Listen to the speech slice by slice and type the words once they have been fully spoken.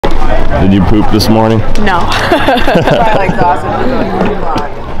Did you poop this morning? No.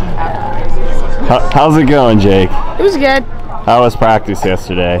 How's it going, Jake? It was good. How was practice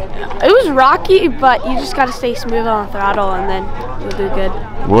yesterday? It was rocky, but you just got to stay smooth on the throttle and then you'll do good.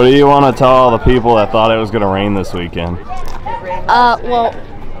 What do you want to tell all the people that thought it was going to rain this weekend? Well,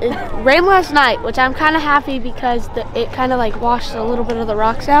 it rained last night, which I'm kind of happy because it kind of like washed a little bit of the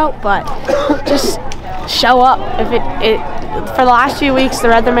rocks out, but just show up. If for the last few weeks, the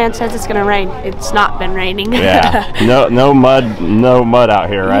weatherman says it's going to rain. It's not been raining. Yeah. No mud out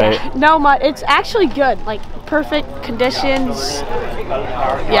here, right? Yeah, no mud. It's actually good. Like perfect conditions.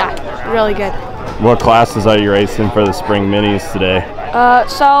 Yeah, really good. What classes are you racing for the spring minis today?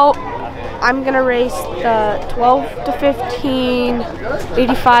 So I'm gonna race the 12 to 15,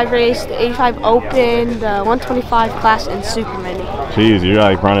 85 race, the 85 open, the 125 class, and super mini. Jeez, you're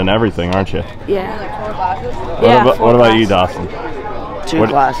like running everything, aren't you? Yeah. What about you, Dawson? Two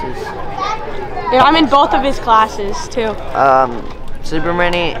classes. Yeah, I'm in both of his classes too. Super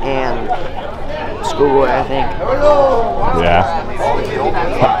mini and schoolboy, I think. Yeah.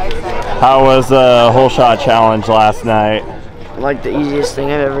 How was the whole shot challenge last night? Like the easiest thing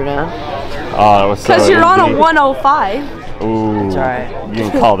I've ever done. Oh, it was so Because you're easy. on a 105. Ooh, it's alright. You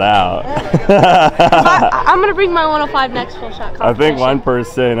getting called out. I'm gonna bring my 105 next full shot competition. I think one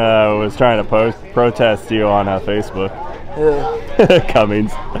person was trying to protest you on Facebook.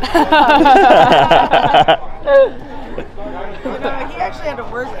 Cummings. He actually had to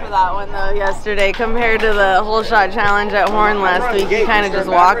work for that one though yesterday compared to the whole shot challenge at Horn last week. He kind of just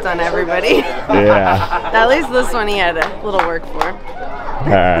walked on everybody. Yeah. At least this one he had a little work for.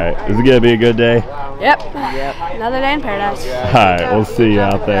 Alright, is it gonna be a good day? Yep. Another day in paradise. Alright, we'll see you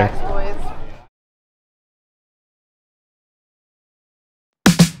out there.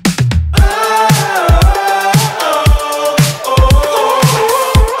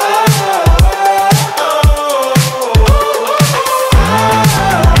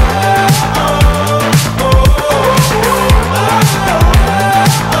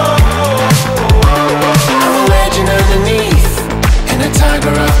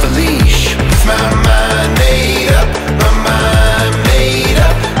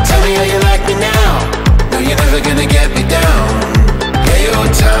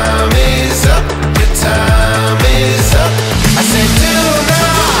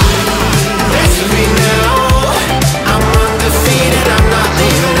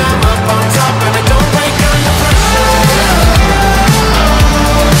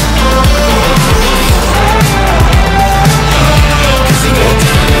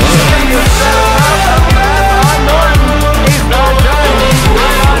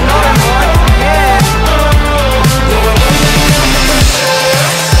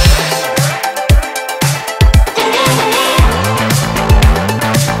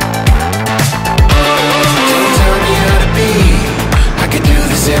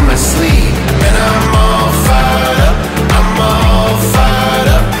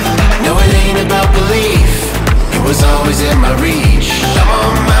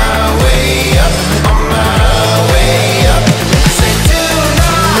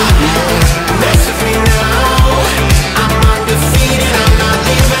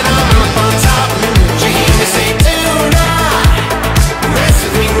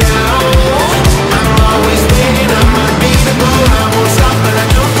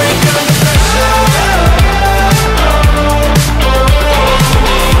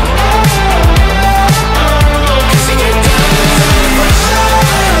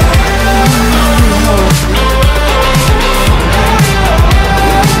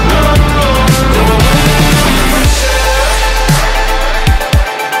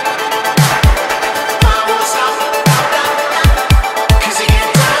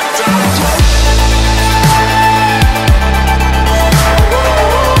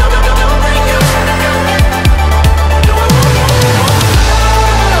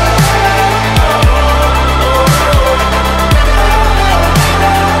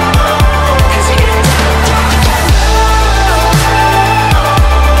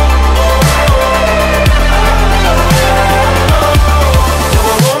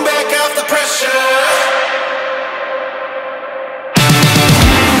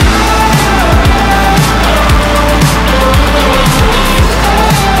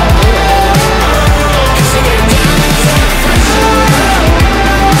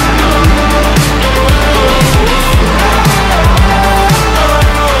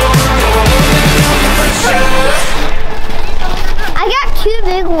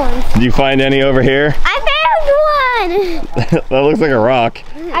 Did you find any over here? I found one! That looks like a rock.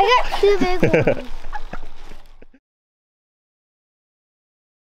 I got two big ones.